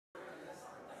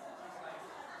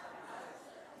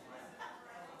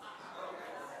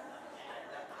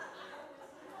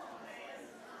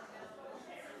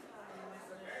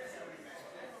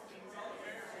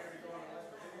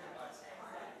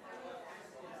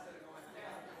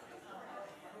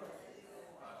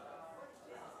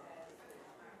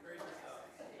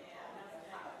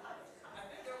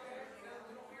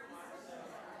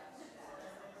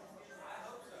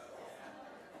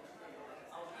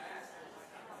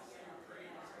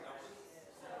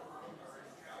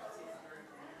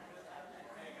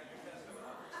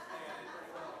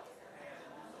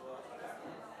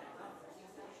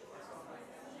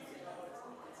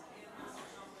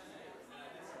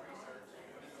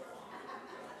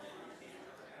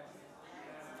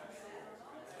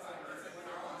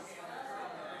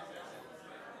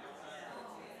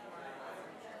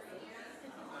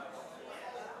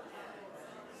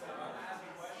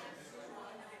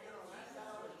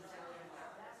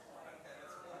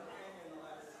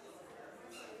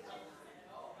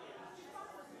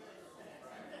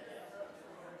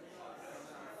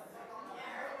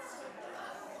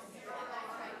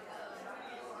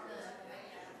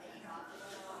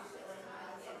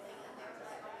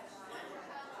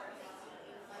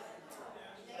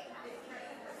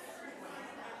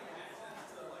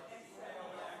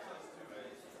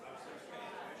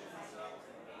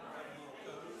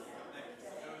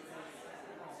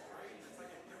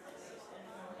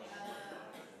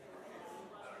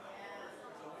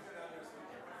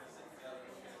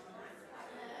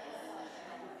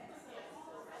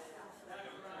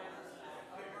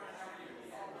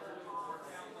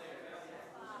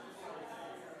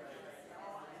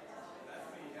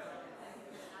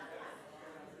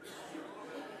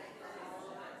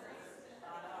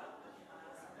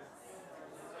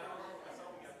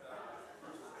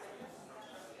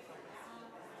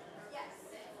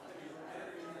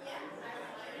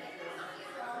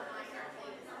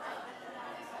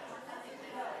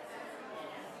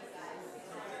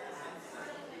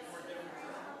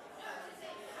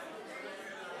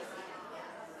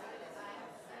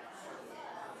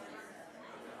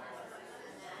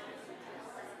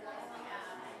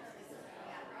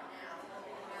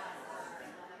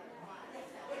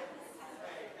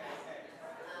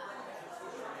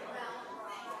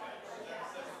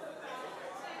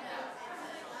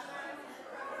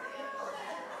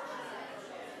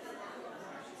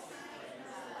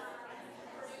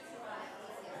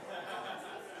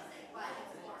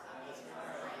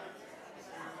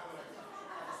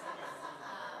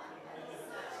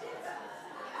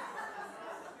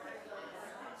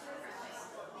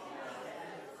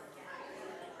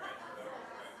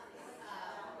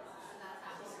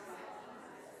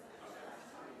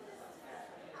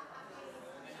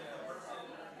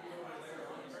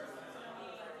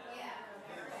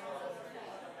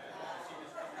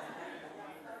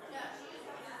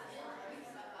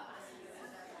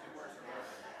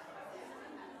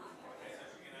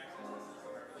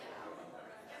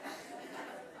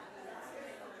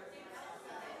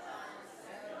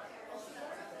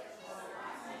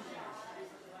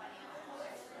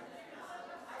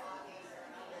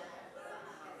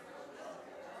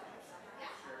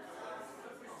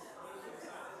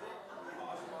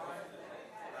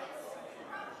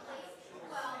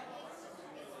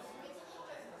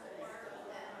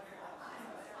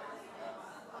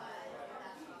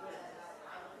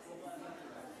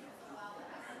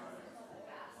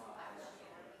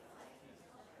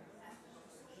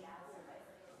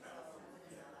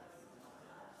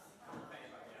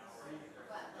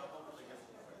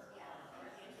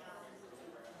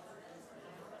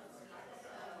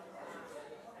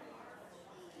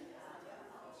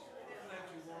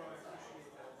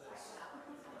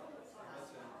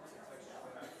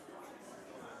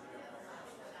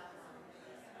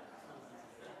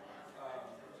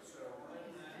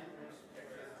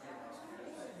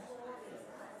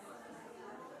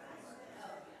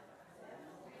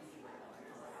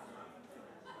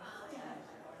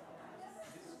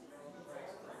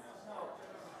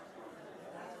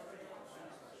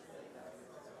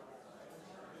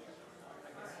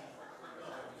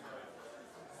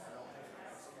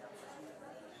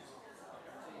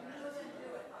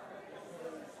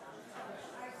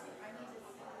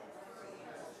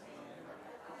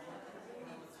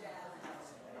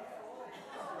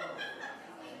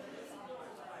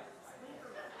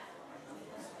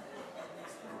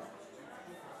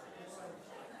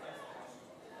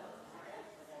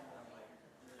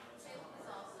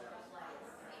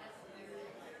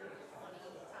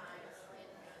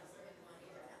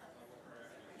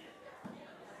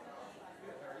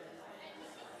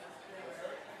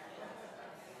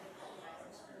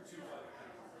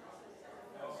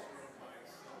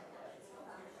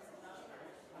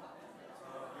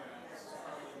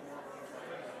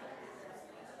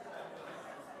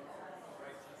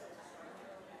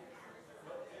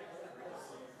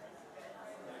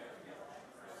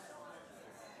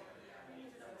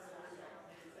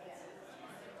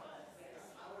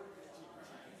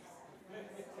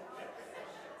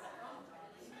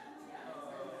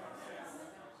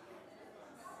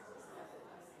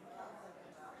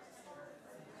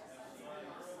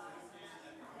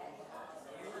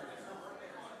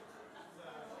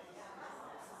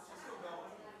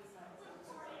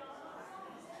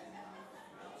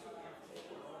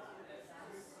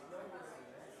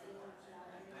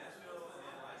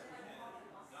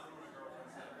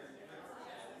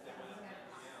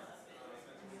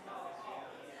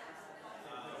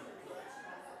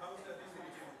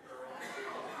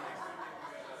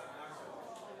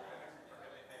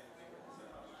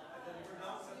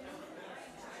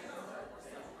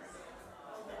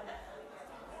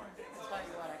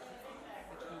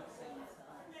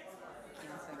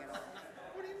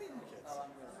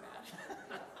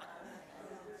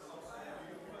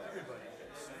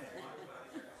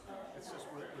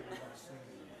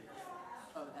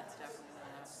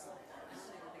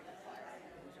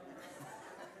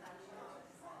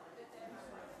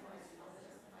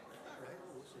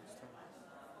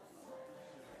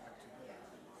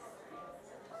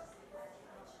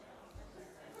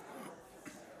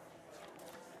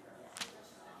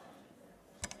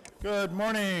Good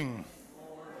morning.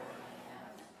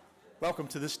 Welcome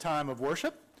to this time of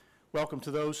worship. Welcome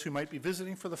to those who might be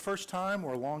visiting for the first time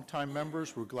or longtime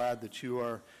members. We're glad that you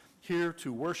are here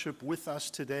to worship with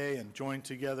us today and join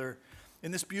together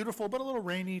in this beautiful but a little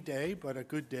rainy day, but a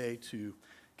good day to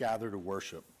gather to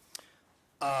worship.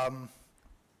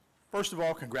 First of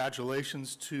all,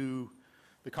 congratulations to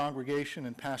the congregation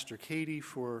and Pastor Katie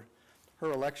for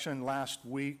her election last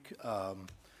week.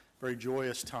 Very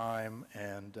joyous time,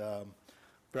 and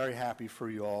very happy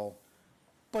for you all.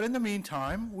 But in the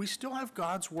meantime, we still have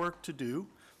God's work to do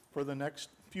for the next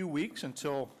few weeks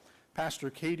until Pastor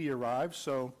Katie arrives.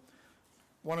 So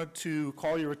wanted to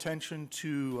call your attention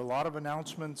to a lot of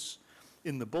announcements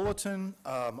in the bulletin,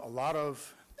 a lot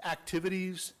of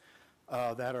activities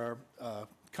that are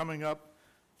coming up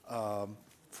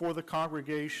for the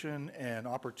congregation and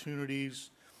opportunities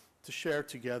to share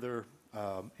together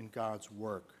in God's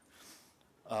work.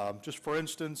 Just for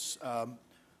instance,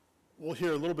 we'll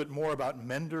hear a little bit more about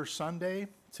Mender Sunday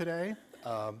today.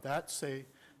 That's an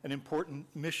important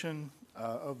mission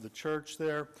of the church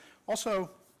there. Also,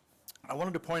 I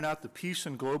wanted to point out the Peace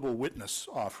and Global Witness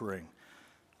offering.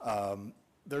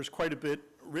 There's quite a bit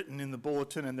written in the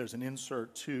bulletin, and there's an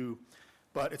insert too,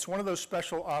 but it's one of those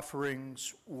special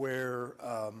offerings where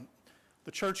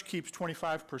the church keeps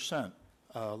 25%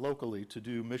 locally to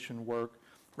do mission work,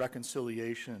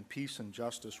 reconciliation, and peace and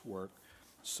justice work.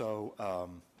 So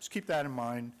just keep that in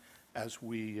mind as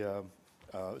we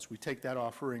take that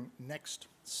offering next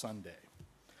Sunday.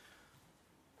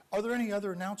 Are there any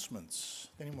other announcements?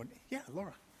 Anyone? Yeah,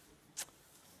 Laura.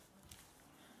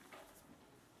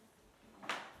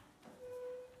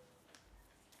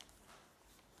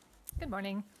 Good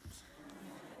morning.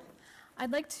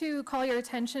 I'd like to call your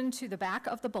attention to the back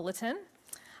of the bulletin.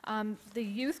 The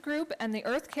youth group and the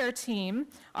Earth Care team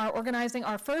are organizing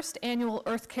our first annual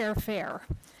Earth Care Fair,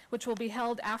 which will be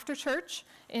held after church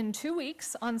in 2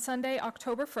 weeks on Sunday,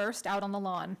 October 1st, out on the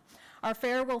lawn. Our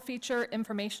fair will feature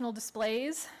informational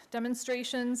displays,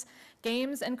 demonstrations,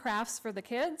 games and crafts for the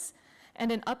kids,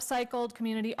 and an upcycled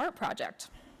community art project.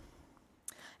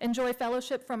 Enjoy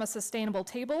fellowship from a sustainable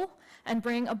table and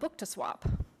bring a book to swap.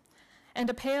 And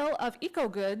a pail of eco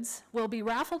goods will be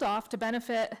raffled off to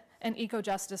benefit an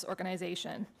eco-justice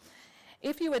organization.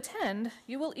 If you attend,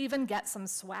 you will even get some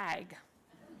swag.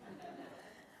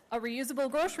 A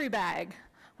reusable grocery bag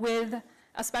with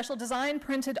a special design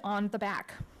printed on the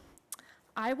back.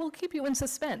 I will keep you in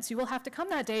suspense. You will have to come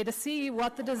that day to see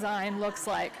what the design looks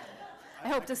like. I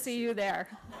hope to see you there.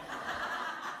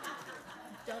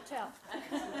 Don't tell.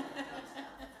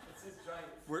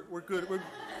 We're good.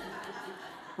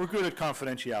 We're good at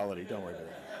confidentiality. Don't worry about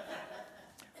that.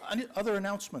 Any other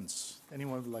announcements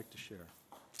anyone would like to share?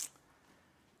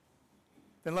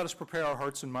 Then let us prepare our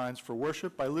hearts and minds for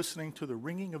worship by listening to the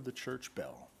ringing of the church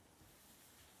bell.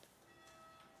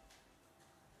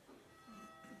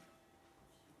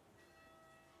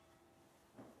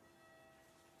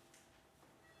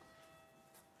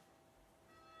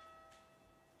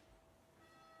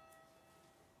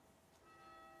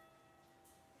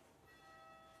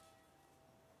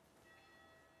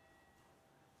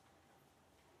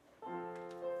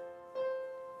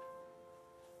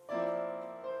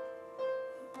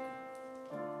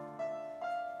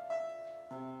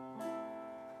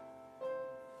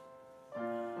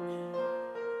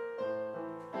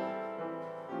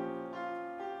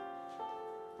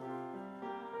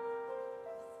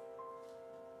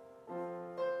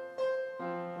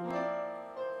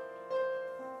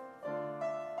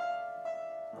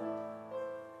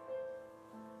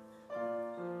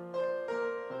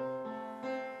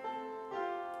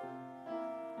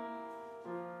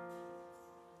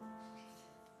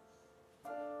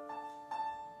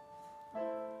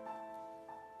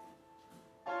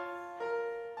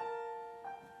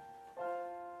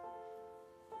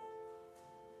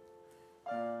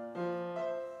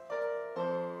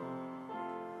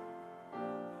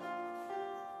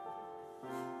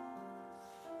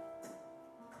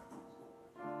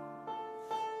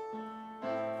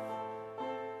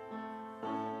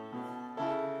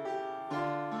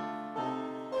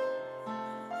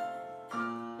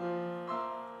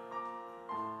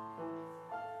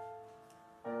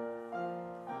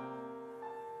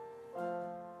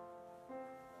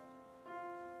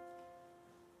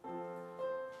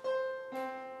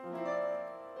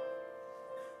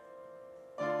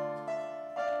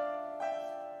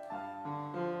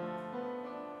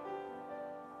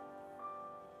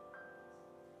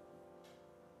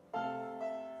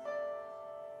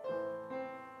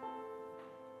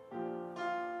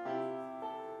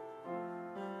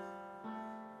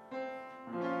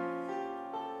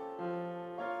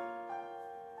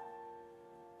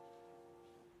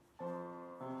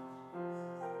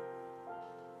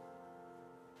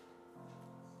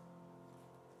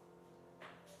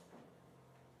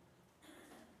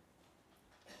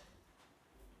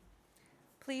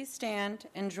 please stand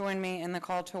and join me in the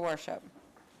call to worship?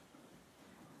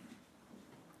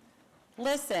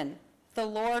 Listen, the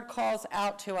Lord calls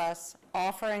out to us,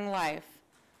 offering life.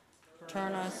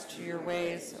 Turn us to your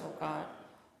ways, O God.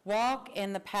 Walk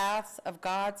in the paths of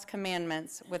God's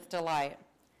commandments with delight.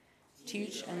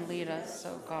 Teach and lead us,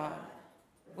 O God.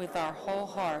 With our whole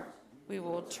heart, we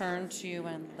will turn to you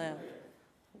and live.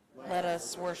 Let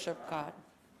us worship God.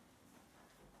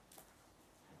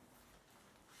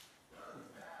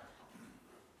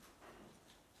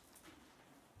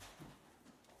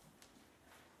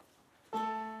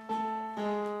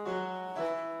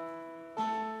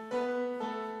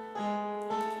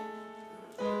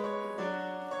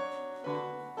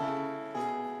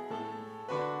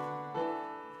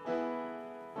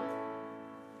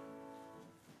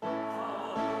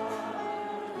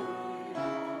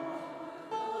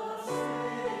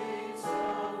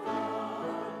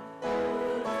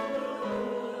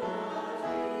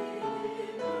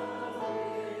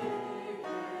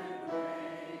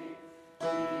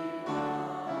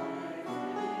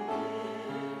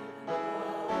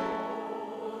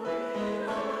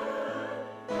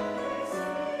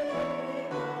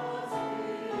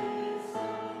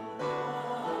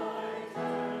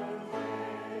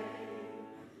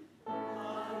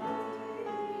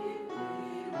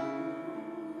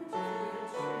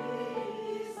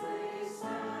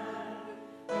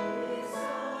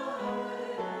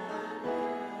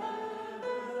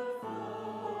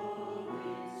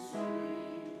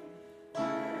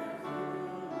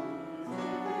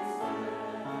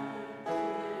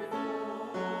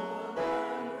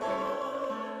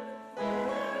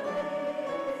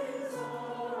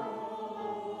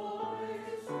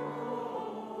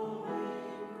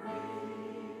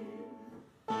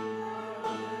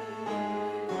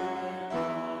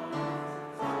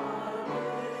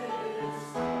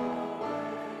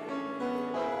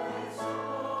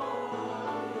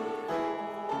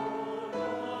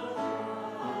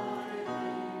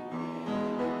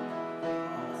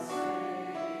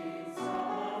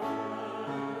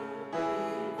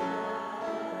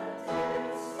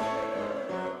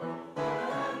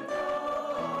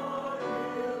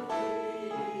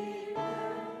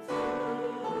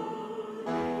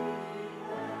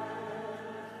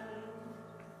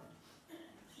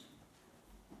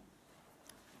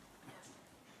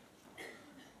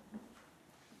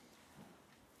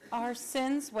 Our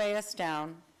sins weigh us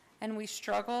down, and we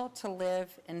struggle to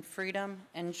live in freedom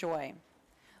and joy.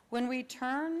 When we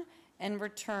turn and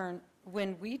return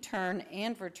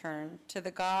to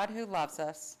the God who loves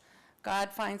us, God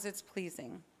finds it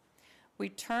pleasing. We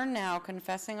turn now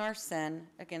confessing our sin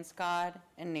against God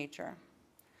and nature.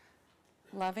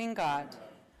 Loving God,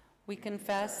 we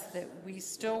confess that we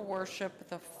still worship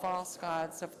the false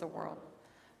gods of the world,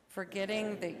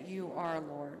 forgetting that you are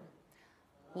Lord.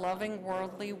 Loving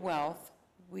worldly wealth,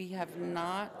 we have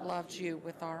not loved you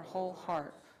with our whole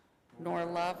heart, nor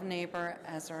loved neighbor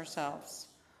as ourselves.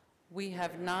 We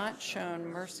have not shown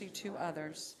mercy to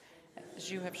others as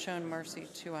you have shown mercy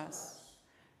to us.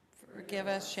 Forgive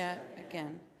us yet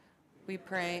again. We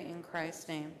pray in Christ's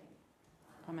name.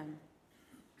 Amen.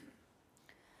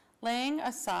 Laying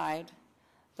aside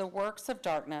the works of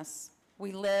darkness,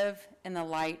 we live in the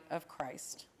light of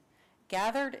Christ.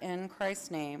 Gathered in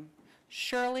Christ's name,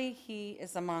 surely he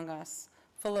is among us,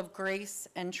 full of grace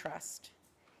and trust.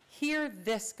 Hear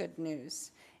this good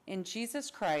news. In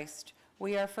Jesus Christ,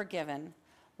 we are forgiven,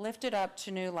 lifted up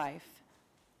to new life.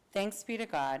 Thanks be to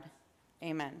God.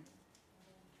 Amen.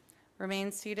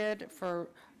 Remain seated for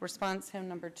response hymn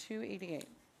number 288.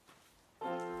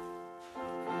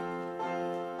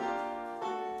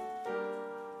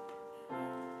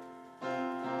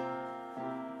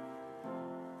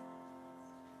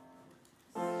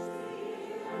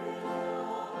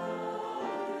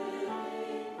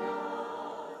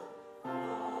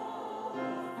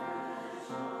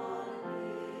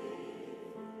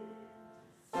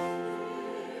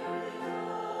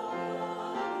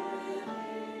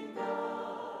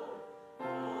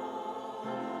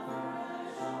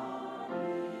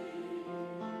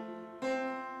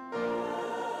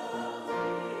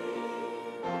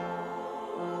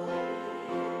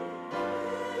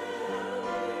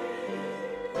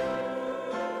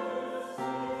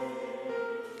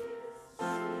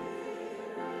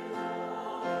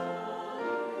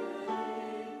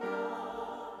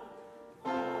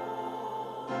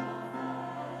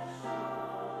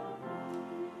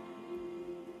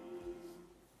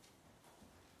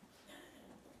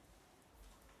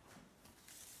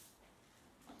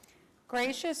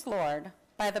 Gracious Lord,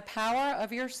 by the power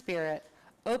of your Spirit,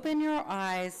 open your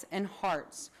eyes and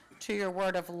hearts to your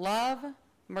word of love,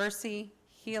 mercy,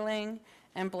 healing,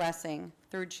 and blessing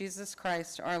through Jesus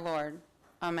Christ our Lord.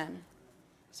 Amen.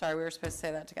 Sorry, we were supposed to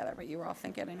say that together, but you were all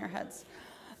thinking in your heads.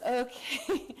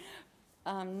 Okay.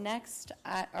 Next,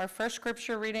 our first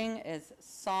scripture reading is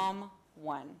Psalm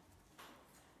 1.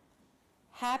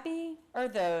 Happy are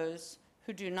those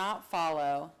who do not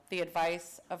follow the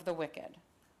advice of the wicked,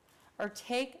 or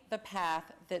take the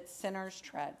path that sinners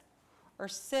tread, or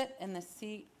sit in the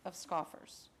seat of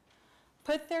scoffers.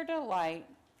 But their delight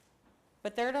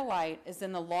is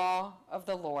in the law of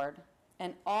the Lord,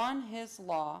 and on his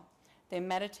law they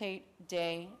meditate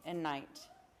day and night.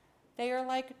 They are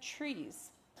like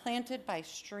trees planted by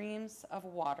streams of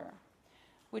water,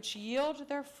 which yield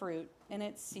their fruit in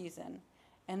its season,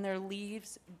 and their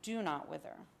leaves do not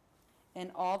wither.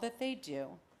 In all that they do,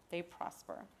 they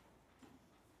prosper.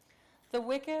 The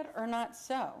wicked are not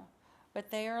so,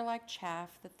 but they are like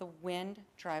chaff that the wind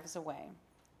drives away.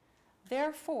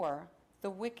 Therefore, the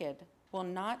wicked will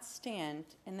not stand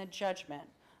in the judgment,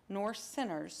 nor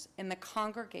sinners in the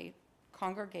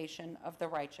congregation of the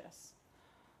righteous.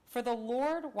 For the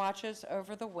Lord watches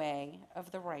over the way of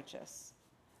the righteous,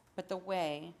 but the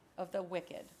way of the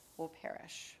wicked will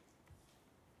perish.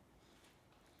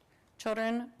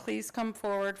 Children, please come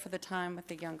forward for the time with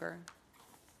the younger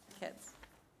kids.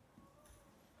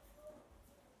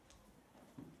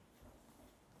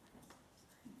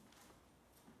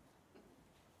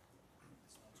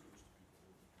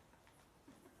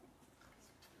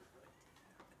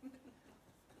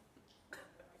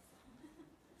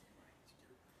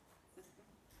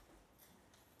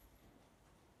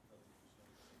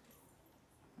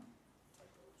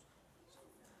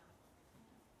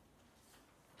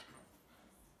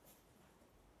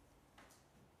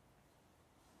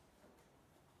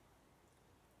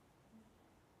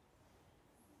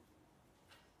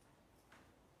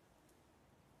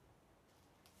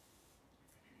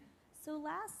 So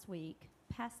last week,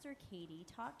 Pastor Katie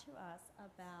talked to us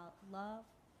about love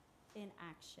in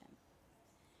action.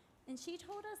 And she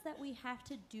told us that we have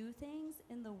to do things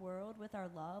in the world with our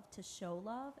love to show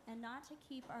love and not to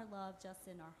keep our love just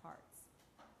in our hearts.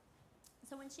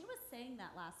 So when she was saying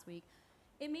that last week,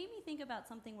 it made me think about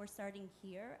something we're starting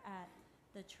here at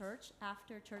the church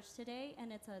after church today,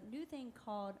 and it's a new thing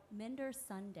called Mender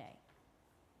Sunday.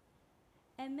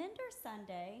 And Mender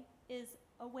Sunday is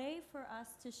a way for us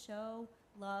to show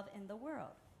love in the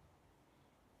world.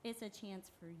 It's a chance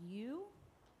for you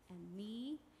and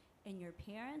me and your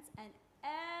parents and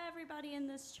everybody in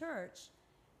this church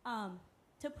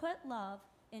to put love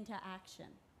into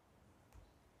action.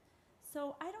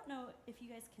 So I don't know if you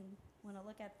guys want to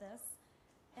look at this.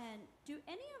 And do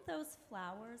any of those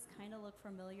flowers kind of look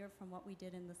familiar from what we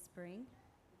did in the spring?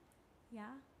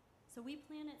 Yeah? So we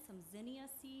planted some zinnia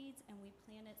seeds, and we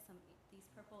planted these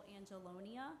purple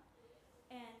angelonia.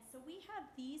 And so we have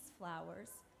these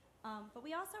flowers, but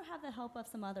we also have the help of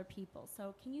some other people.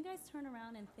 So can you guys turn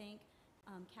around and thank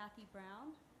Kathy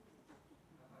Brown?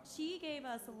 She gave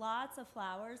us lots of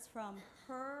flowers from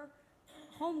her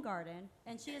home garden,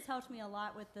 and she has helped me a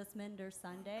lot with this Mender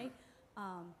Sunday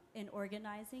in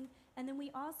organizing. And then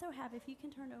we also have, if you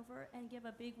can turn over and give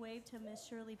a big wave to Miss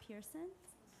Shirley Pearson.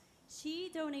 She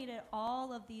donated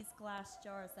all of these glass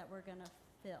jars that we're gonna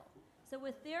fill. So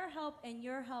with their help and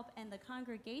your help and the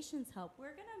congregation's help,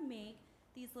 we're gonna make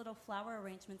these little flower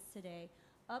arrangements today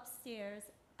upstairs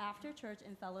after church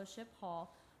in Fellowship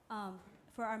Hall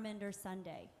for our Mender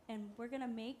Sunday. And we're gonna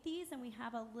make these, and we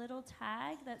have a little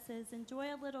tag that says,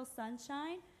 "Enjoy a little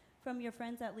sunshine from your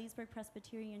friends at Leesburg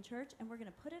Presbyterian Church," and we're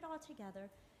gonna put it all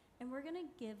together, and we're gonna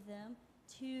give them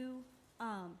to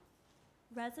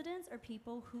residents or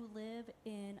people who live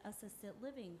in assisted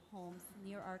living homes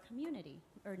near our community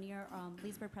or near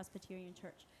Leesburg Presbyterian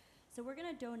Church. So we're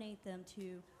going to donate them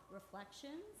to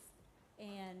Reflections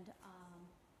and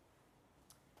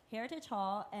Heritage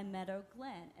Hall and Meadow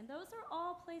Glen. And those are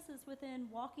all places within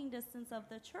walking distance of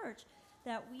the church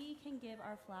that we can give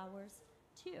our flowers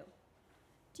to.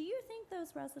 Do you think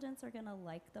those residents are going to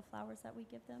like the flowers that we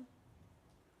give them?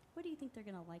 What do you think they're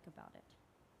going to like about it?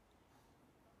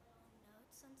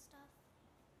 And stuff.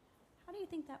 How do you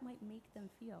think that might make them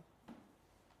feel?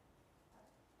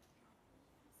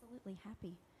 Absolutely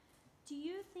happy. Do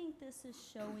you think this is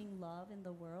showing love in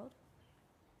the world?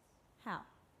 How?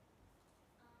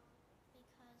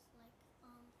 Because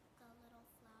the little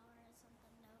flowers and the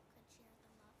note could cheer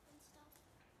them up and stuff.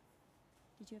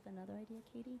 Did you have another idea,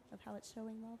 Katie, of how it's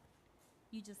showing love?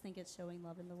 You just think it's showing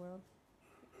love in the world?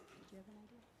 Did you have an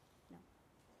idea? No.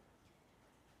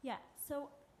 Yeah, so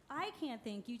I can't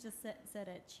think, you just said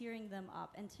it, cheering them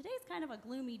up. And today's kind of a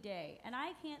gloomy day, and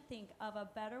I can't think of a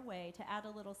better way to add a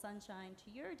little sunshine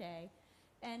to your day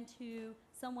and to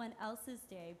someone else's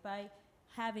day by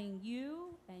having you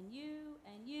and you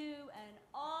and you and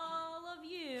all of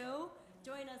you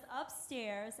join us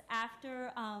upstairs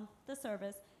after the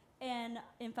service and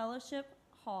in Fellowship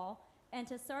Hall, and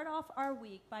to start off our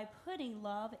week by putting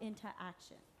love into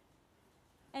action.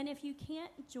 And if you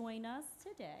can't join us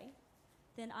today,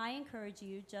 then I encourage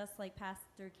you, just like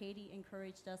Pastor Katie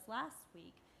encouraged us last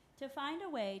week, to find a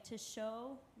way to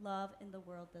show love in the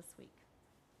world this week.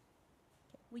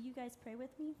 Okay, will you guys pray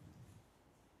with me?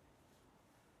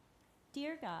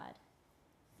 Dear God,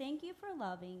 thank you for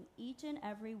loving each and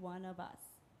every one of us.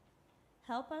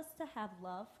 Help us to have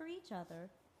love for each other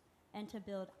and to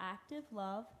build active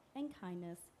love and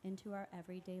kindness into our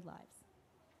everyday lives.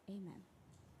 Amen.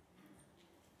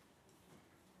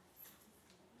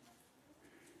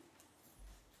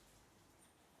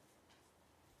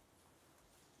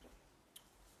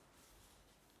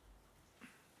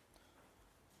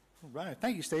 All right,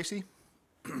 thank you, Stacy.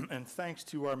 And thanks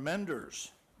to our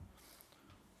menders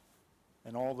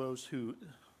and all those who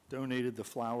donated the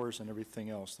flowers and everything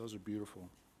else. Those are beautiful.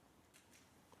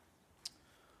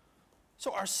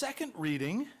 So our second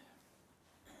reading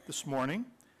this morning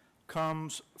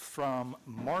comes from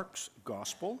Mark's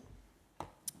Gospel,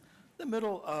 the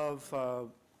middle of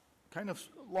kind of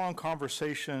long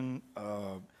conversation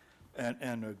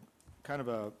and a kind of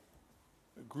a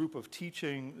group of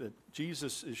teaching that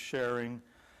Jesus is sharing,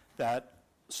 that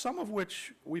some of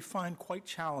which we find quite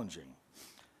challenging.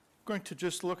 I'm going to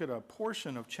just look at a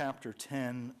portion of chapter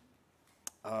 10,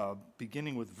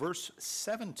 beginning with verse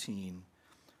 17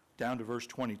 down to verse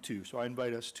 22. So I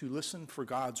invite us to listen for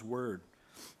God's word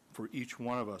for each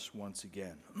one of us once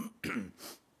again.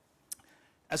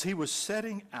 As he was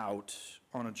setting out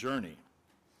on a journey,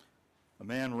 a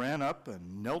man ran up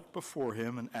and knelt before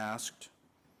him and asked,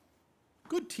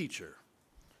 "Good teacher,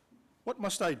 what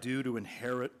must I do to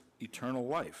inherit eternal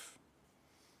life?"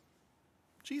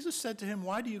 Jesus said to him,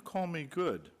 "Why do you call me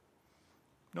good?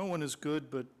 No one is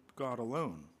good but God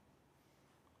alone."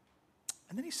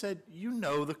 And then he said, "You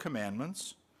know the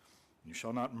commandments. You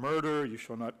shall not murder, you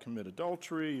shall not commit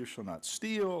adultery, you shall not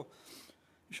steal,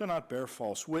 you shall not bear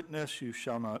false witness, you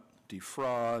shall not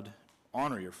defraud,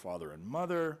 honor your father and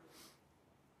mother."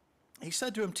 He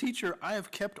said to him, "Teacher, I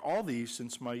have kept all these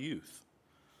since my youth."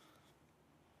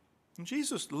 And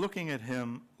Jesus, looking at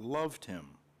him, loved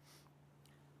him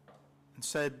and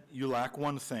said, "You lack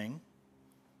one thing.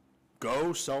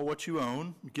 Go, sell what you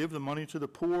own, give the money to the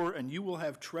poor, and you will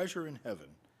have treasure in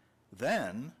heaven.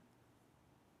 Then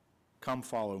come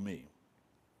follow me."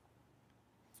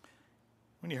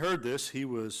 When he heard this, he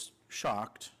was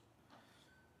shocked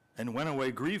and went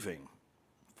away grieving,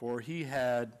 for he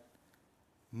had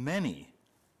many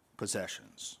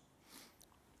possessions.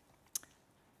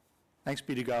 Thanks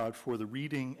be to God for the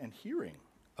reading and hearing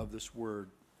of this word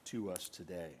to us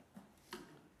today.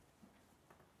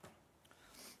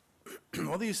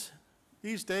 Well, these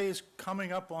days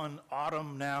coming up on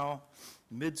autumn now,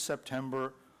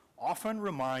 mid-September, often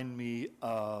remind me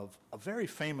of a very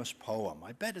famous poem.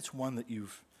 I bet it's one that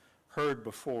you've heard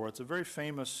before. It's a very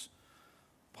famous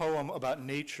poem about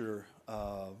nature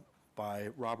by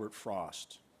Robert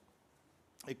Frost.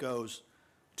 It goes,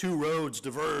 "Two roads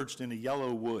diverged in a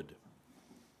yellow wood.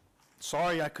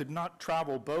 Sorry I could not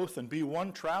travel both and be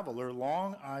one traveler,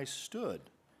 long I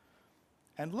stood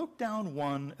and looked down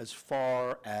one as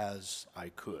far as I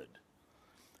could,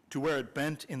 to where it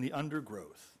bent in the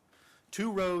undergrowth.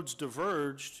 Two roads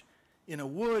diverged in a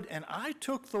wood, and I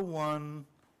took the one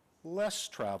less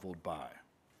traveled by.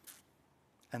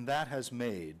 And that has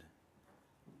made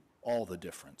all the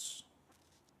difference."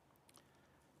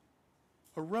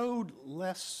 A road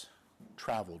less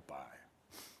traveled by.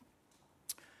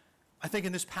 I think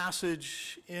in this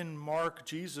passage in Mark,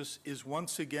 Jesus is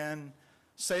once again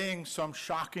saying some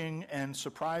shocking and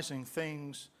surprising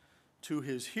things to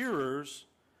his hearers,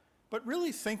 but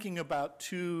really thinking about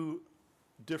two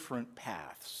different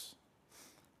paths,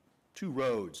 two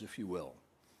roads, if you will.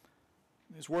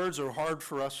 His words are hard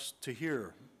for us to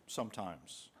hear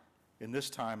sometimes in this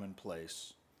time and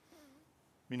place.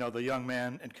 You know, the young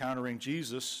man encountering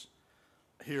Jesus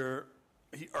here,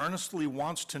 he earnestly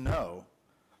wants to know,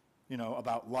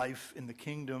 about life in the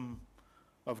kingdom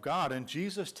of God. And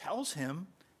Jesus tells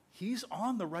him he's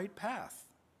on the right path.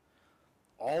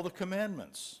 All the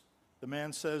commandments. The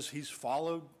man says he's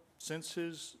followed since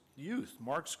his youth.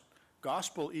 Mark's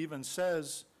gospel even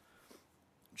says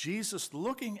Jesus,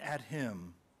 looking at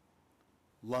him,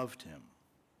 loved him.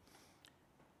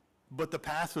 But the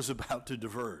path was about to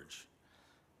diverge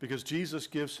because Jesus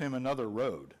gives him another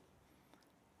road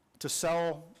to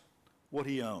sell what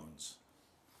he owns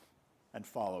and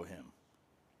follow him.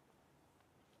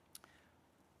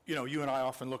 you and I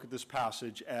often look at this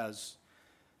passage as,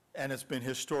 and it's been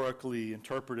historically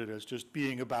interpreted as just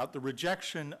being about the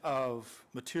rejection of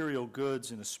material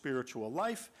goods in a spiritual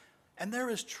life, and there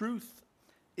is truth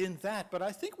in that, but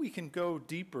I think we can go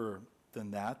deeper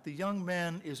than that. The young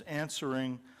man is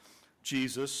answering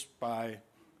Jesus by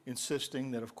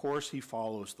insisting that, of course, he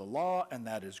follows the law, and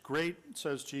that is great,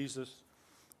 says Jesus,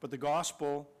 but the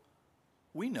gospel,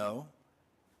 we know,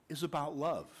 is about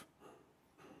love,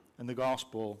 and the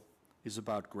gospel is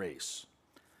about grace.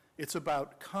 It's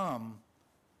about come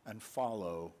and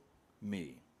follow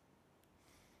me.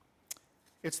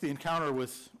 It's the encounter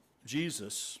with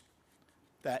Jesus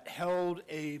that held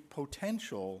a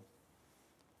potential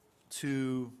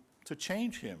to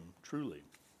change him truly.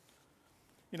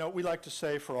 We like to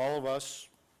say for all of us,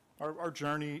 our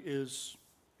journey is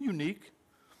unique.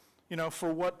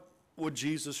 For what would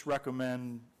Jesus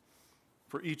recommend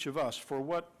for each of us? For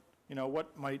what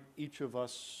might each of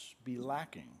us be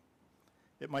lacking?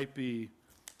 It might be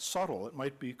subtle, it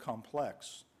might be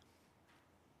complex.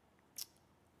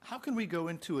 How can we go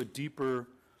into a deeper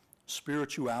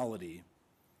spirituality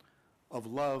of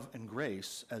love and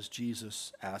grace as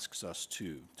Jesus asks us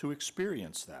to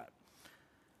experience that?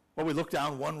 Well, we look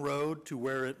down one road to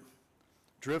where it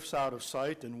drifts out of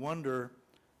sight and wonder,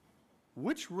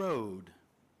 which road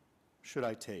should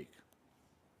I take?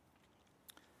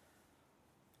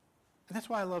 And that's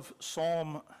why I love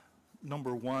Psalm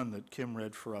number 1 that Kim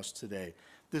read for us today.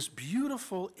 This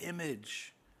beautiful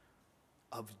image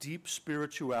of deep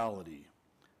spirituality.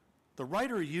 The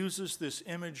writer uses this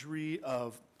imagery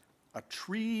of a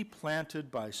tree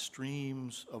planted by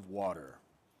streams of water.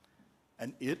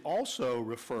 And it also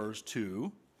refers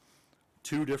to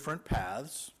 2 different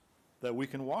paths that we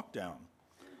can walk down.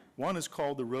 One is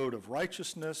called the road of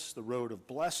righteousness, the road of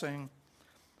blessing.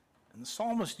 And the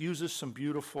psalmist uses some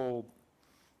beautiful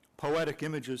poetic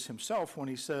images himself when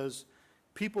he says,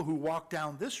 people who walk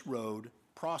down this road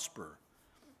prosper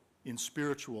in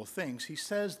spiritual things. He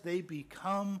says they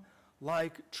become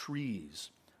like trees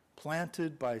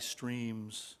planted by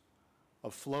streams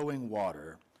of flowing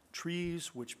water,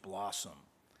 trees which blossom,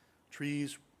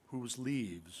 trees whose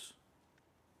leaves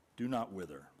do not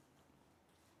wither.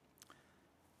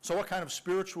 So what kind of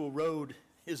spiritual road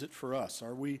is it for us?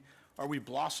 Are we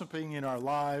blossoming in our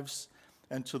lives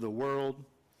and to the world?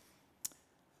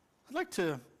 I'd like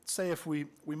to say if we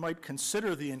might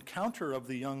consider the encounter of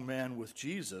the young man with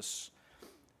Jesus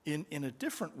in a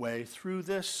different way through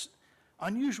this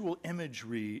unusual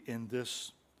imagery in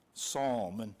this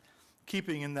psalm, and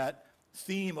keeping in that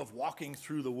theme of walking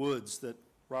through the woods that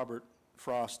Robert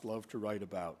Frost loved to write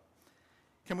about.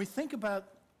 Can we think about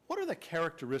what are the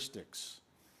characteristics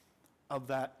of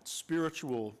that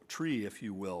spiritual tree, if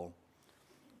you will,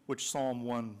 which Psalm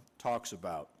 1 talks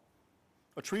about?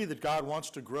 A tree that God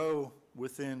wants to grow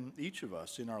within each of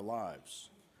us in our lives.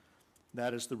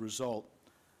 That is the result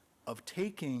of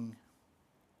taking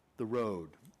the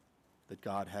road that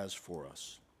God has for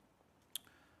us.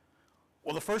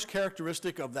 Well, the first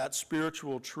characteristic of that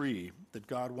spiritual tree that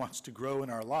God wants to grow in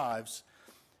our lives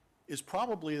is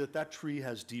probably that tree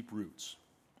has deep roots.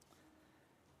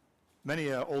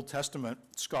 Many Old Testament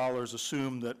scholars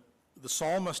assume that the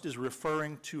psalmist is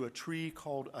referring to a tree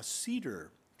called a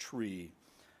cedar tree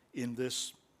in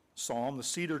this psalm. The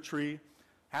cedar tree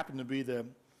happened to be the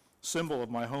symbol of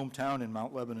my hometown in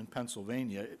Mount Lebanon,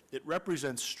 Pennsylvania. It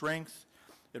represents strength,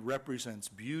 it represents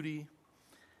beauty.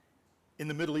 In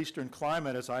the Middle Eastern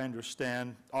climate, as I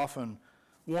understand, often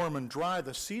warm and dry,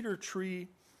 the cedar tree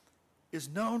is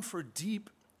known for deep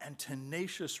and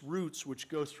tenacious roots which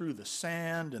go through the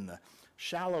sand and the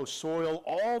shallow soil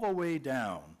all the way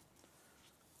down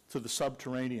to the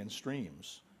subterranean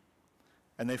streams.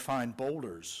 And they find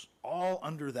boulders all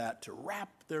under that to wrap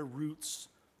their roots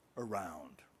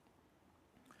around.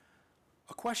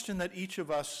 A question that each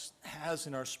of us has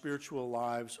in our spiritual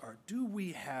lives are, do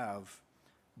we have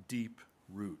deep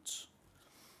roots?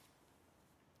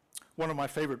 One of my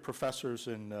favorite professors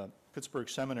in Pittsburgh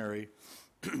Seminary,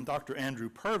 Dr. Andrew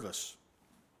Purvis,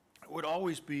 would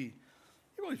always be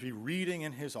reading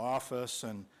in his office,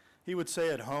 and he would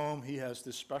say at home he has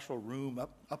this special room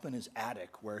up in his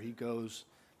attic where he goes,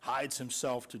 hides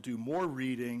himself to do more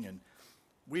reading, and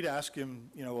we'd ask him,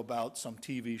 about some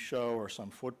TV show or some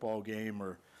football game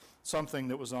or something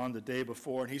that was on the day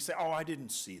before, and he'd say, "Oh, I didn't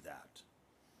see that.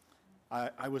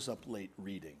 I was up late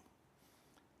reading."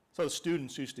 So the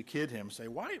students used to kid him, say,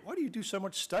 why do you do so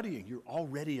much studying? You're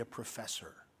already a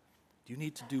professor. Do you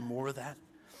need to do more of that?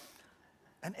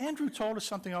 And Andrew told us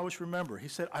something I always remember. He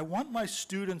said, I want my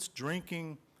students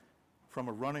drinking from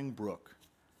a running brook,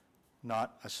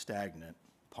 not a stagnant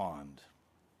pond.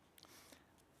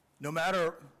 No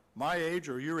matter my age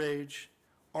or your age,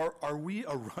 are we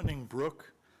a running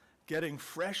brook, getting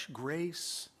fresh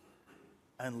grace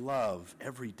and love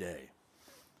every day?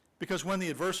 Because when the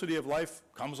adversity of life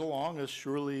comes along, as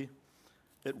surely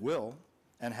it will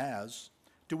and has,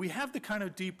 do we have the kind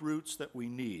of deep roots that we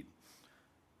need?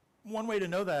 One way to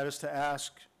know that is to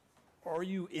ask, are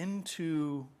you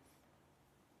into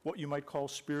what you might call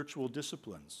spiritual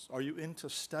disciplines? Are you into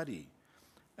study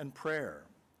and prayer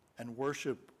and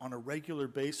worship on a regular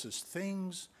basis,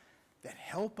 things that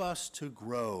help us to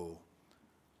grow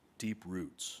deep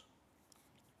roots?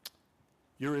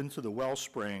 You're into the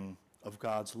wellspring of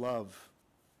God's love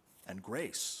and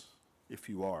grace, if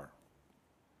you are.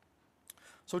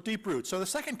 So deep roots. So the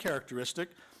second characteristic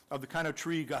of the kind of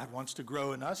tree God wants to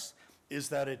grow in us is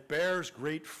that it bears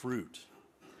great fruit.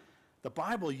 The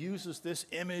Bible uses this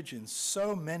image in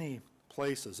so many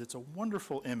places. It's a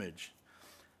wonderful image,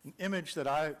 an image that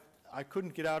I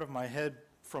couldn't get out of my head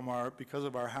because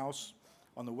of our house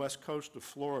on the west coast of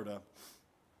Florida.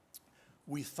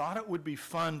 We thought it would be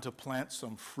fun to plant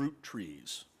some fruit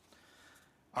trees.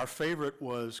 Our favorite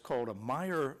was called a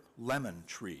Meyer lemon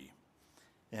tree.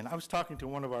 And I was talking to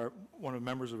one of the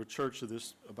members of a church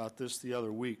about this the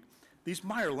other week. These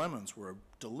Meyer lemons were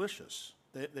delicious.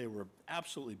 They were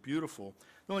absolutely beautiful.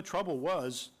 The only trouble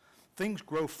was things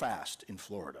grow fast in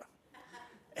Florida.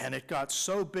 And it got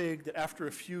so big that after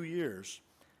a few years,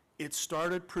 it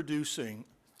started producing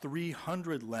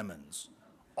 300 lemons,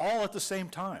 all at the same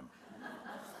time.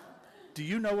 Do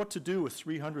you know what to do with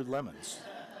 300 lemons?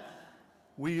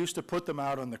 We used to put them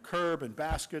out on the curb in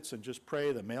baskets and just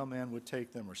pray the mailman would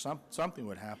take them or something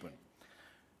would happen.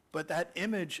 But that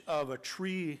image of a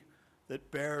tree that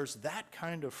bears that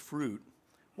kind of fruit,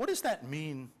 what does that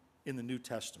mean in the New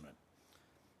Testament?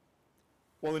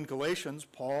 Well, in Galatians,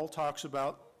 Paul talks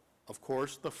about, of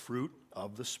course, the fruit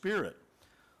of the Spirit.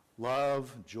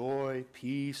 Love, joy,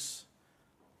 peace,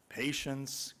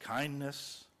 patience,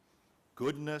 kindness,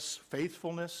 goodness,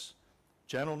 faithfulness,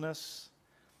 gentleness,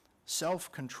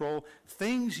 self-control,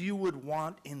 things you would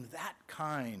want in that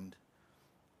kind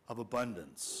of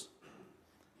abundance.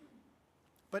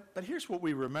 But here's what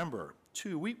we remember,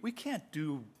 too. We can't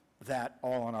do that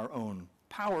all on our own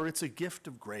power. It's a gift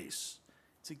of grace.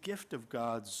 It's a gift of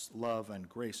God's love and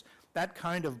grace. That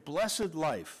kind of blessed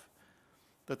life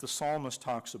that the psalmist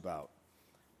talks about,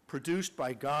 produced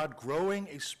by God growing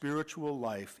a spiritual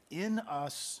life in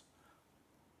us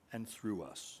and through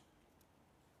us.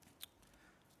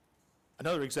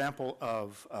 Another example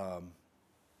of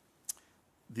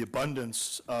the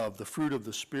abundance of the fruit of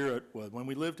the Spirit was when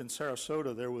we lived in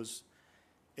Sarasota, there was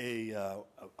a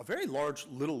very large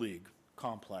Little League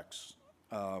complex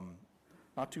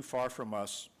not too far from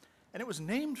us, and it was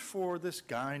named for this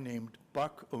guy named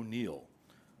Buck O'Neill,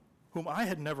 whom I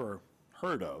had never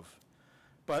heard of,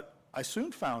 but I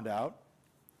soon found out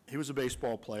he was a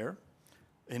baseball player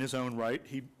in his own right.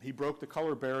 He broke the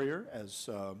color barrier as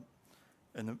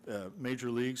in the major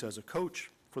leagues as a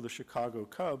coach for the Chicago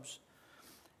Cubs,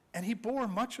 and he bore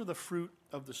much of the fruit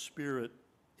of the Spirit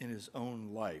in his own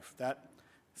life. That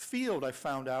field, I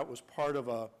found out, was part of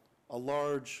a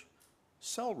large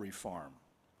celery farm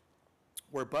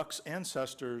where Buck's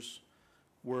ancestors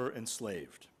were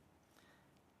enslaved.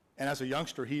 And as a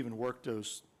youngster, he even worked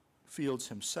those fields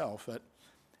himself.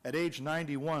 At age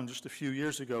 91, just a few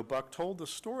years ago, Buck told the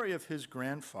story of his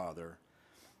grandfather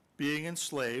being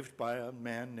enslaved by a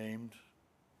man named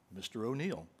Mr.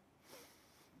 O'Neill.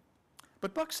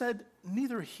 But Buck said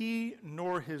neither he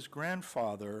nor his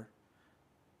grandfather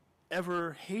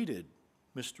ever hated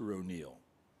Mr. O'Neill.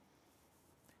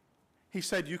 He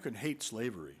said you can hate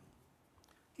slavery.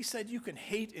 He said you can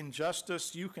hate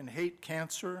injustice, you can hate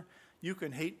cancer, you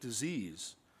can hate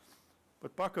disease.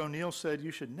 But Buck O'Neill said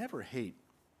you should never hate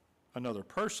another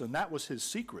person. That was his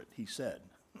secret, he said,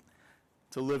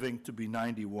 to living to be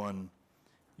 91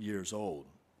 years old.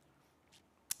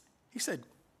 He said,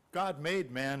 God made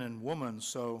man and woman,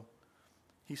 so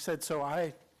he said, so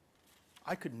I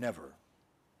could never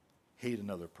hate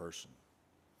another person.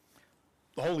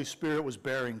 The Holy Spirit was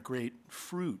bearing great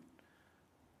fruit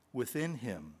within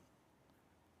him,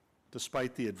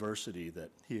 despite the adversity that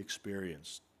he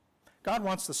experienced. God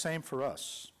wants the same for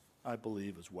us, I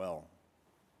believe, as well.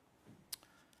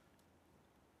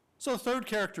 So the third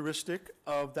characteristic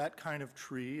of that kind of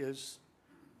tree is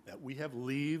that we have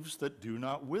leaves that do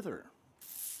not wither.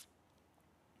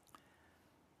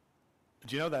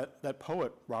 Do you know that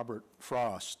poet, Robert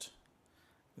Frost,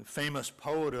 the famous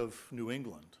poet of New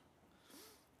England?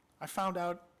 I found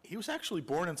out he was actually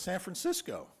born in San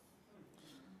Francisco.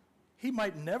 He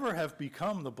might never have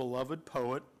become the beloved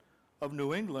poet of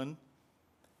New England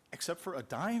except for a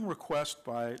dying request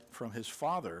from his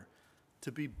father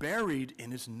to be buried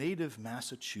in his native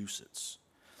Massachusetts.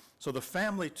 So the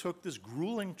family took this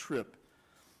grueling trip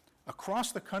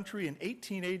across the country in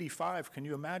 1885. Can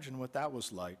you imagine what that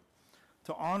was like?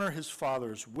 To honor his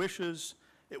father's wishes.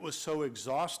 It was so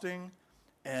exhausting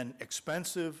and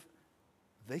expensive,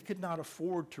 they could not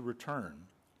afford to return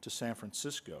to San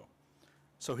Francisco.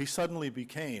 So he suddenly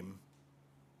became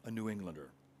a New Englander.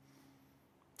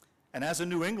 And as a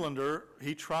New Englander,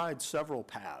 he tried several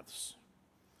paths.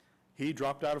 He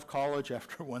dropped out of college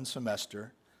after one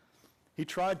semester. He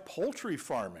tried poultry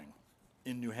farming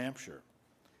in New Hampshire,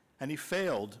 and he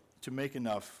failed to make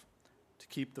enough to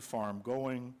keep the farm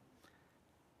going.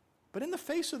 But in the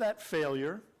face of that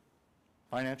failure,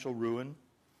 financial ruin,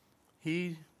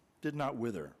 he did not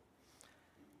wither.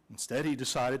 Instead, he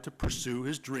decided to pursue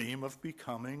his dream of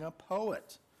becoming a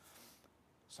poet.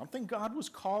 Something God was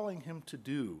calling him to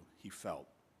do, he felt.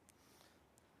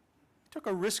 He took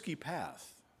a risky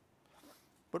path,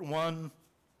 but one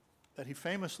that he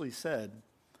famously said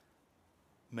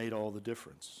made all the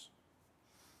difference.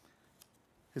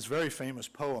 His very famous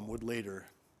poem would later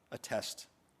attest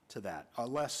to that, a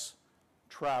less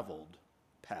traveled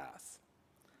path.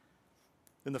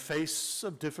 In the face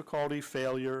of difficulty,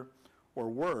 failure, or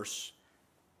worse,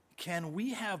 can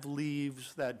we have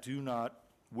leaves that do not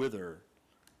wither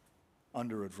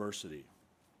under adversity?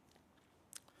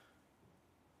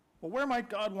 Well, where might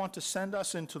God want to send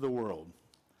us into the world?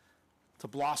 To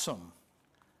blossom,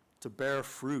 to bear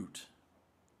fruit?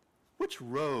 Which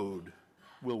road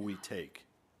will we take?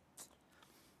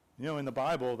 You know, in the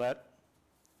Bible, that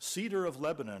cedar of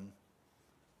Lebanon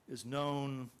is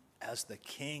known as the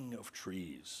king of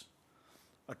trees,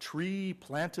 a tree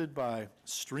planted by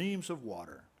streams of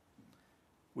water,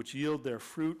 which yield their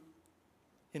fruit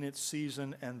in its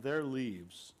season, and their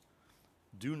leaves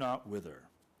do not wither.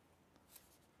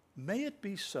 May it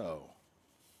be so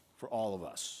for all of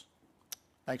us.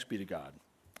 Thanks be to God.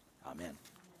 Amen.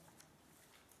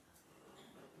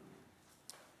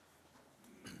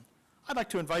 I'd like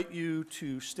to invite you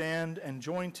to stand and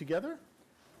join together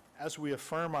as we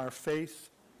affirm our faith.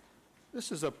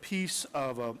 This is a piece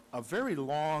of a very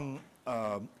long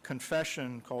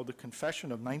confession called the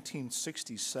Confession of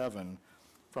 1967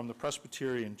 from the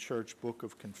Presbyterian Church Book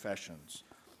of Confessions.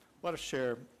 Let us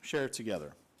share it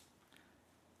together.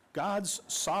 God's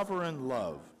sovereign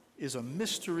love is a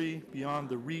mystery beyond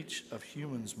the reach of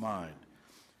human's mind.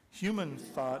 Human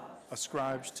thought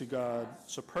ascribes to God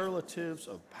superlatives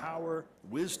of power,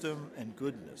 wisdom, and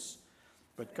goodness.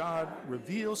 But God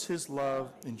reveals his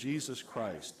love in Jesus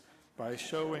Christ by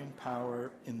showing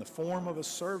power in the form of a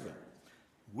servant,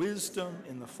 wisdom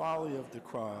in the folly of the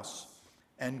cross,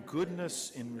 and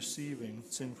goodness in receiving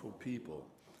sinful people.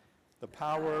 The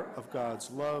power of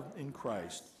God's love in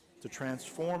Christ to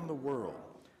transform the world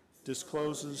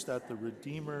discloses that the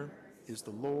Redeemer is the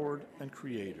Lord and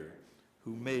Creator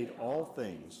who made all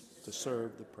things to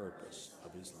serve the purpose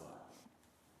of his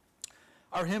love.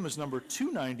 Our hymn is number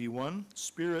 291,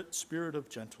 Spirit, Spirit of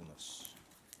Gentleness.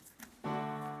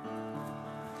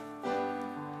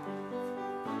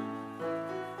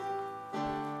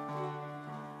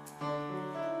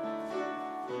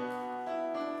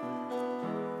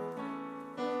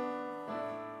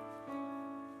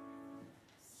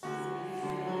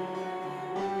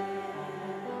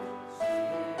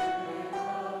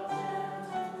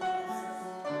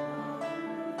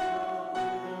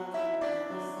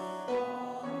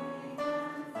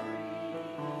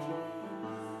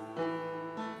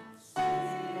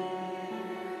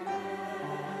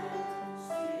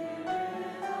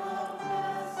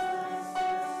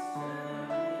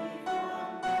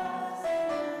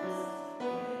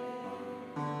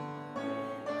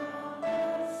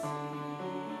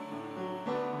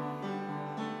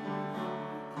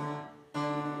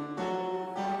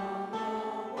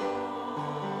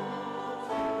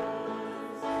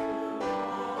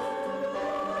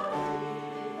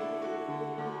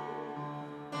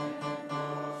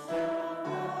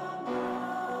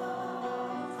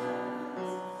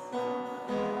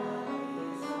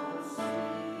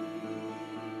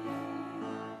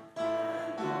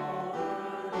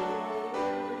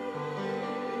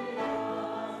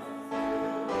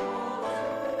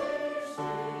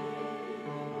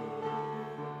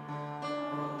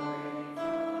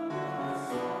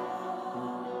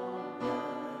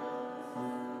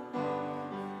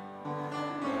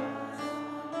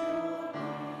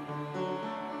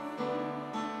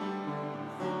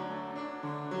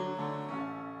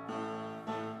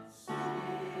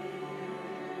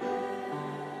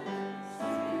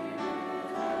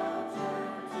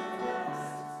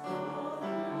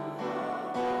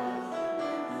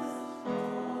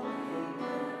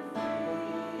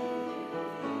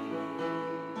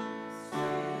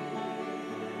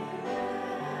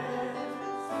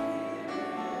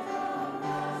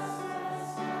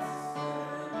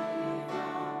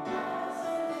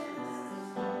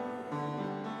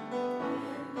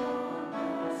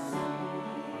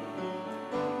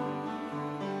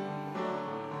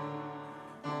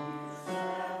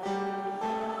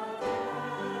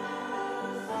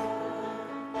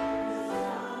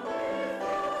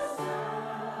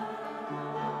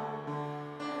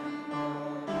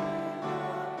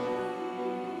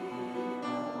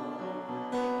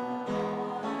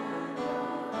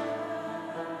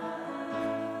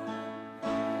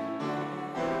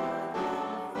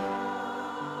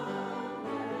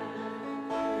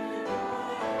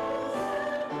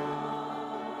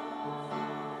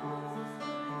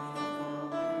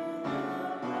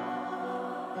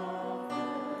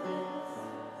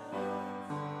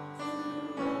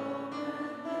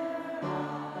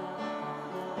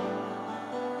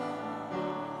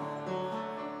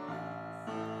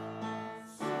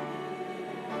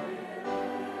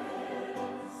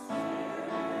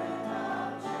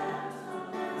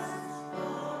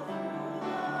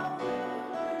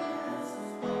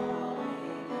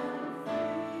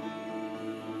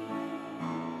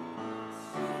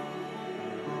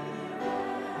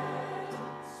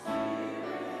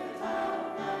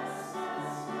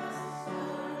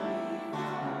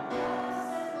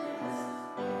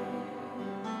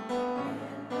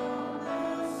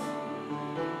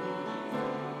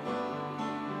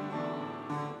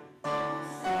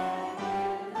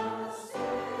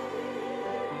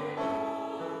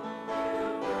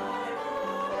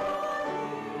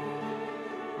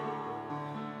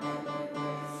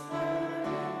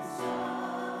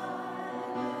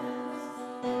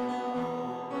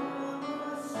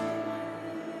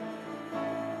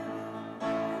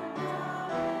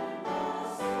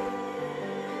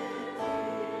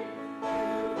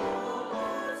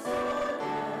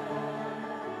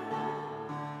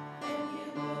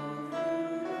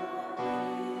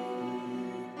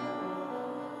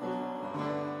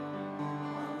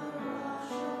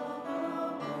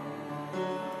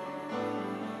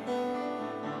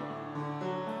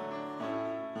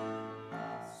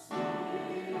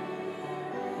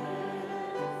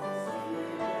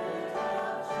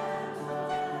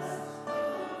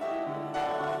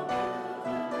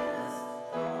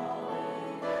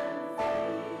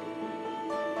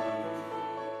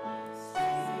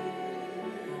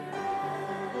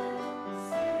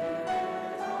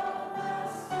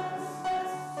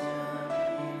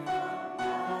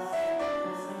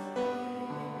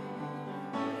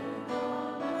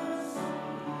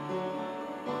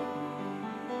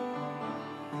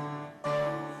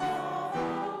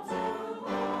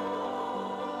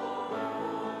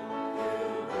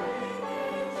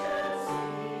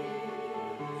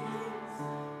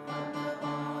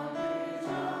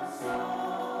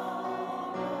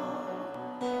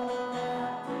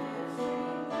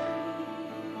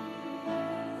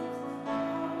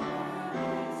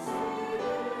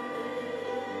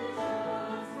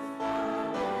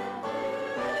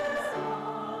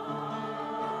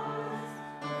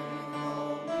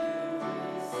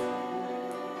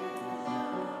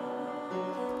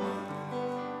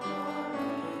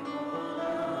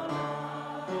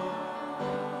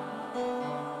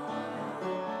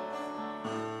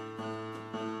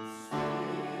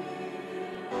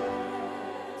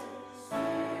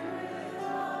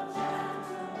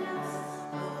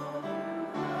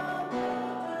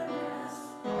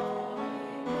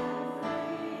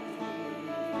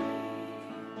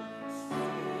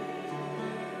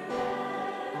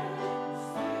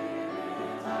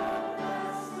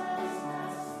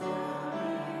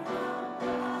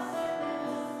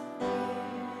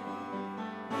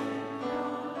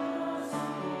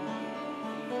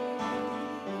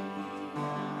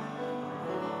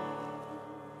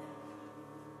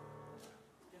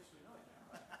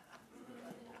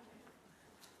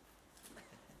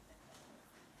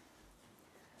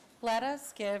 Let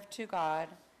us give to God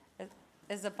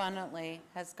as abundantly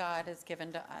as God has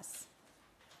given to us.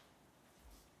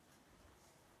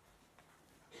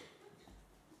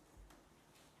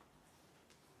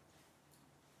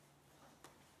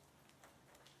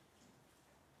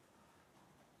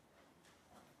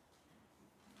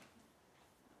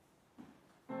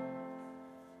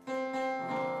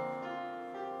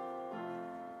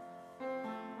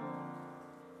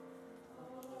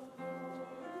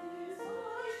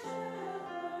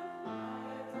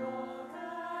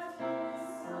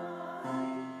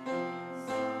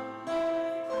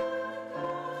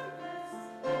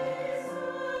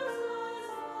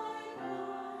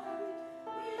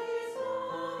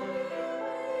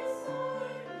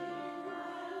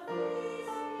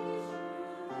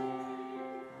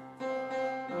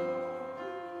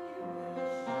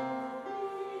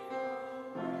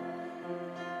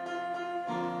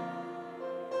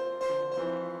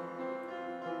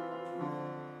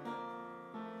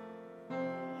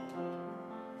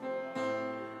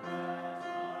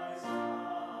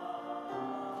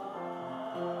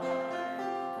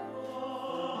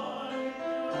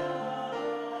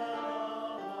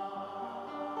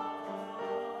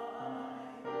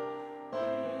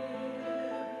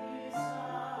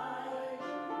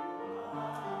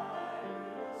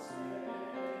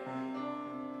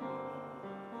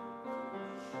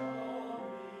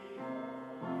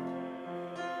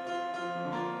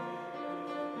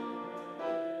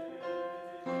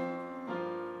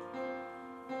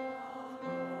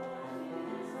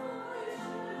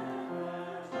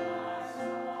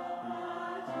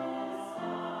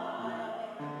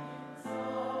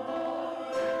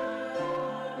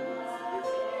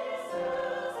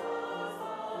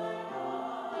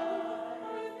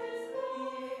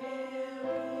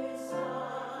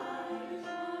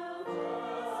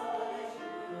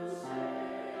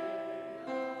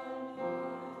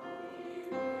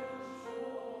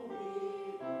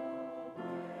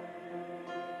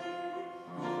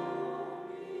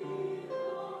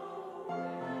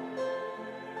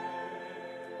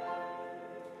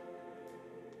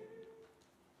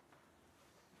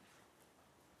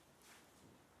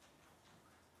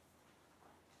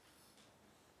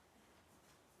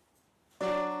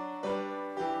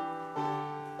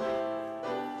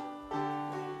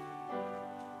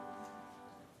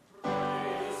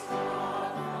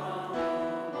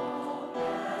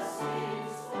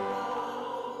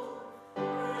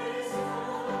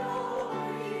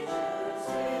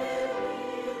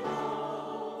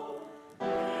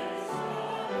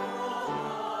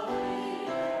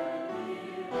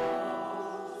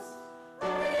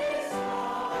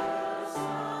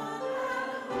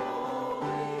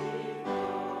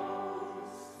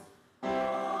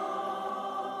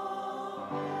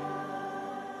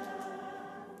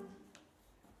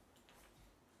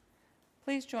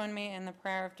 Please join me in the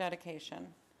prayer of dedication.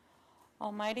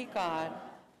 Almighty God,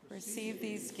 receive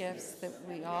these gifts that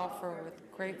we offer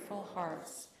with grateful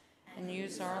hearts and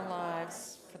use our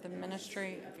lives for the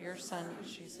ministry of your Son,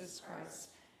 Jesus Christ,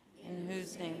 in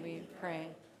whose name we pray.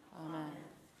 Amen.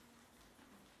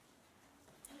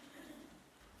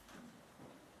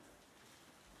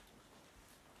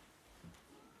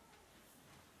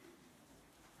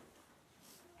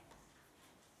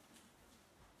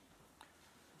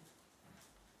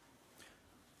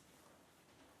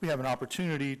 We have an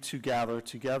opportunity to gather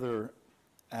together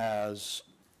as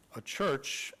a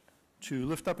church to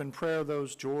lift up in prayer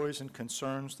those joys and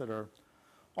concerns that are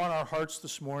on our hearts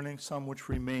this morning, some which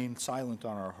remain silent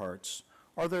on our hearts.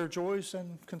 Are there joys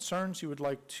and concerns you would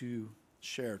like to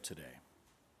share today?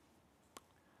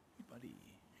 Anybody?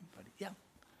 Yeah. If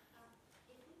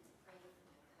we could pray for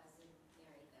my cousin,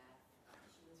 Mary Beth.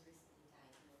 She was recently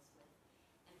diagnosed with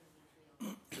endometrial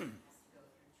cancer and has to go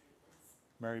through treatments.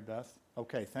 Mary Beth?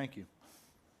 Okay, thank you.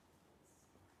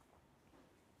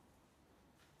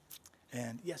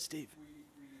 And yes, Steve. We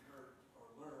heard or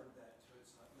learned that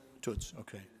Toots Hutman Toots,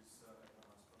 okay. is at the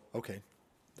hospital. Okay,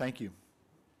 thank you.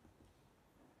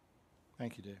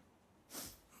 Thank you, Dave.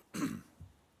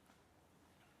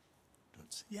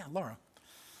 Toots. Yeah, Laura.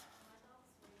 My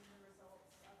mom's waiting the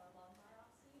results of a lung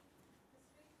biopsy this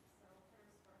week, so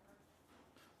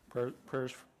prayers for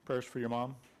her. Prayers for your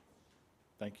mom?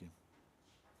 Thank you.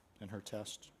 And her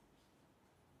test?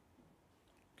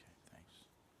 Okay, thanks.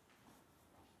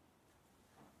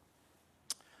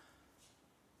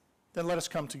 Then let us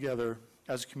come together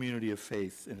as a community of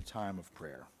faith in a time of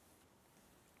prayer.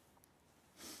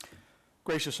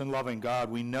 Gracious and loving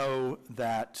God, we know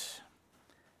that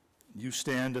you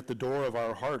stand at the door of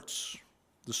our hearts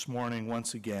this morning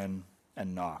once again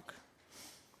and knock.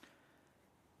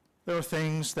 There are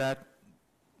things that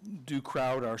do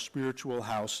crowd our spiritual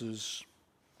houses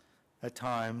at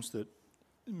times that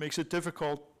makes it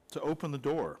difficult to open the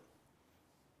door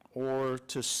or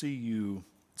to see you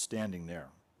standing there.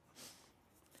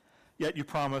 Yet you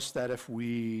promise that if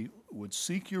we would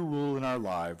seek your rule in our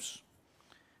lives,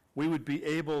 we would be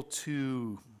able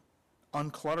to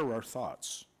unclutter our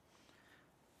thoughts,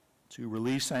 to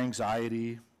release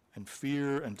anxiety and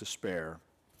fear and despair,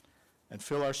 and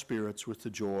fill our spirits with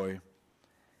the joy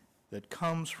that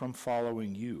comes from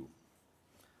following you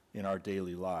in our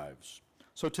daily lives.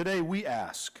 So today we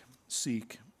ask,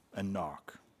 seek, and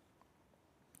knock.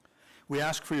 We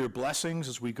ask for your blessings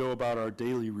as we go about our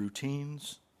daily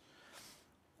routines.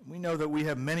 We know that we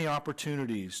have many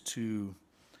opportunities to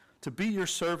be your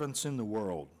servants in the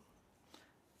world.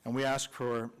 And we ask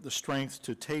for the strength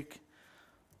to take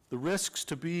the risks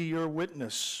to be your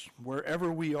witness wherever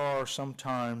we are,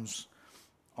 sometimes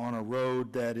on a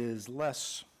road that is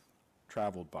less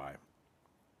traveled by.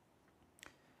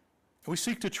 We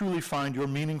seek to truly find your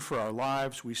meaning for our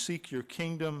lives. We seek your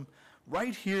kingdom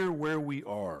right here where we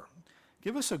are.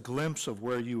 Give us a glimpse of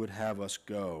where you would have us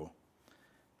go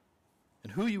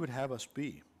and who you would have us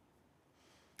be.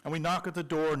 And we knock at the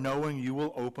door knowing you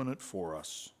will open it for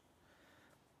us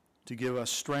to give us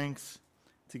strength,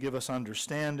 to give us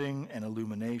understanding and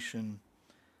illumination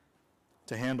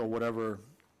to handle whatever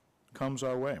comes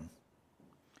our way.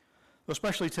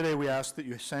 Especially today, we ask that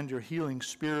you send your healing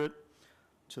spirit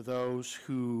to those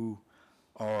who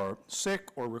are sick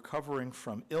or recovering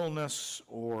from illness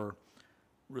or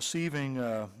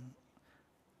receiving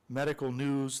medical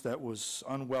news that was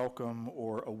unwelcome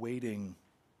or awaiting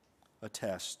a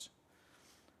test.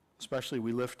 Especially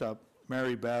we lift up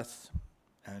Mary Beth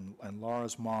and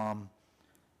Laura's mom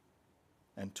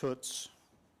and Toots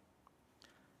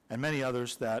and many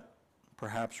others that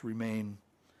perhaps remain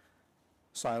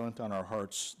silent on our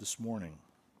hearts this morning.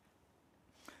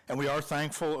 And we are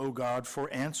thankful, O God,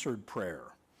 for answered prayer,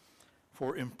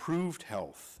 for improved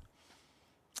health,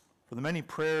 for the many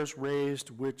prayers raised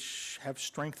which have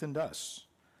strengthened us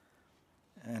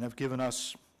and have given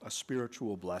us a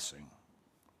spiritual blessing.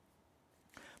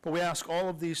 But we ask all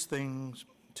of these things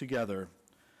together,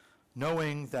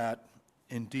 knowing that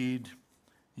indeed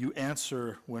you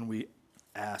answer when we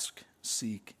ask,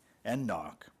 seek, and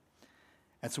knock.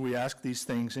 And so we ask these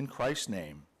things in Christ's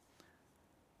name,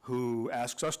 who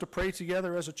asks us to pray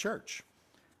together as a church,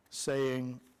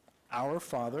 saying, Our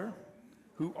Father,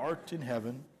 who art in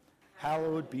heaven,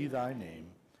 hallowed be thy name.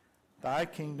 Thy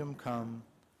kingdom come,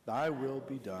 thy will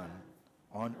be done,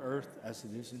 on earth as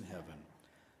it is in heaven.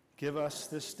 Give us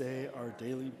this day our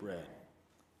daily bread,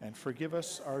 and forgive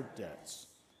us our debts,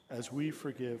 as we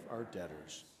forgive our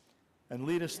debtors. And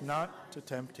lead us not to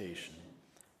temptation,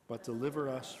 but deliver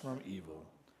us from evil.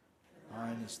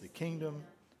 Thine is the kingdom,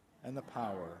 and the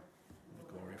power, and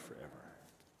the glory forever.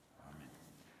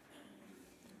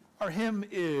 Our hymn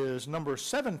is number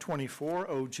 724,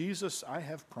 "O Jesus, I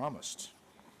Have Promised."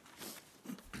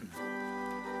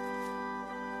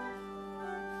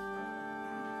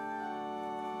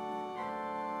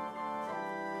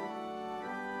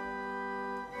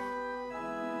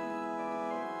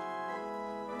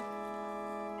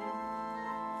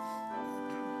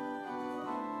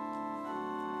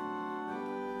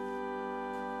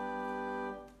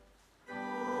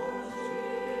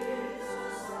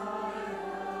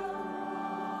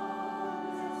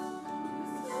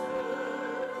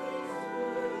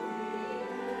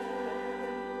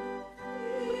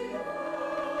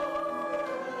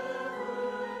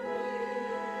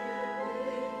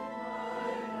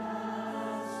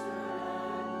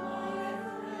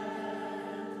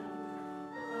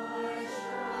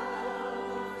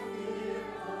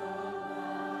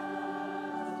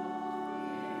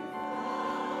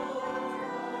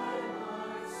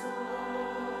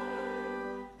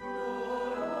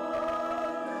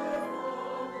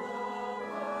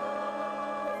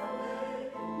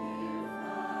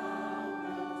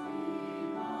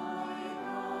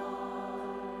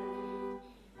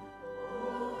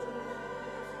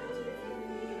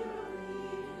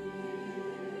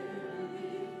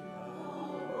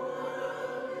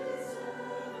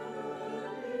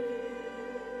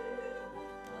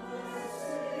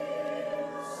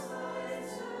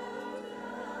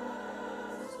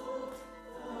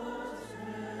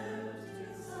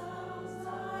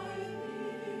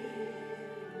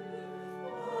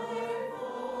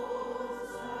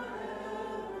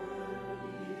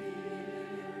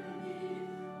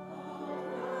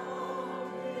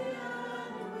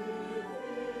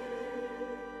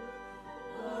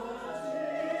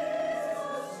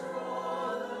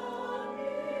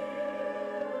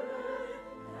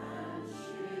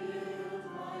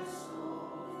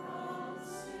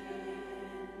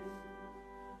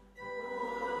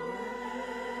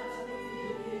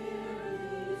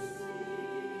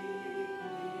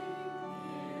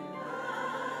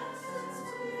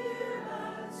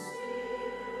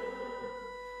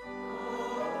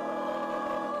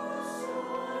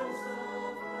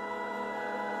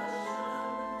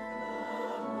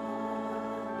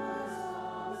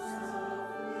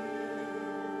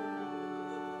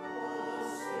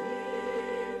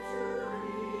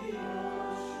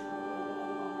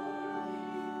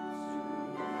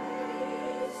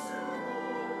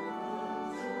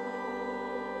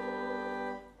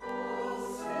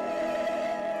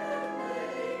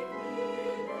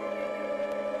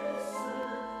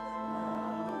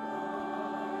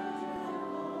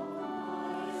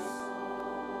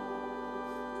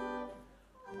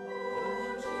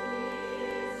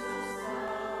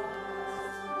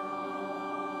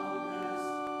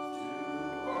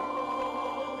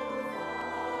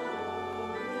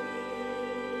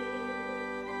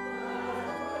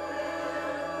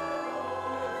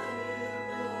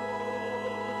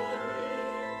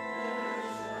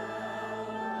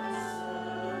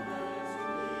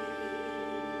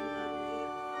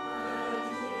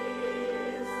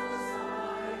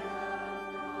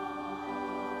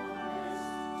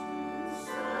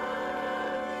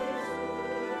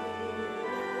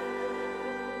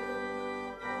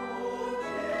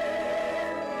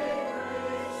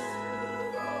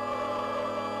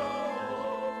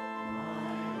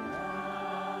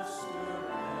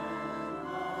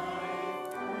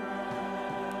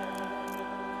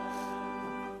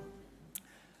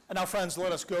 And now, friends,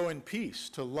 let us go in peace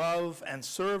to love and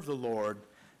serve the Lord.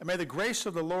 And may the grace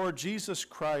of the Lord Jesus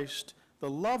Christ, the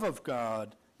love of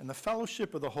God, and the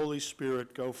fellowship of the Holy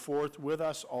Spirit go forth with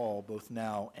us all, both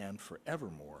now and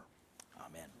forevermore.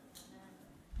 Amen.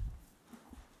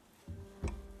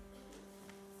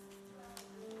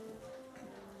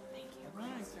 Thank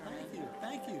you.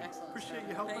 Thank you. Excellent. Appreciate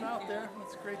you helping Thank out you. there.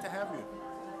 It's great to have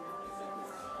you.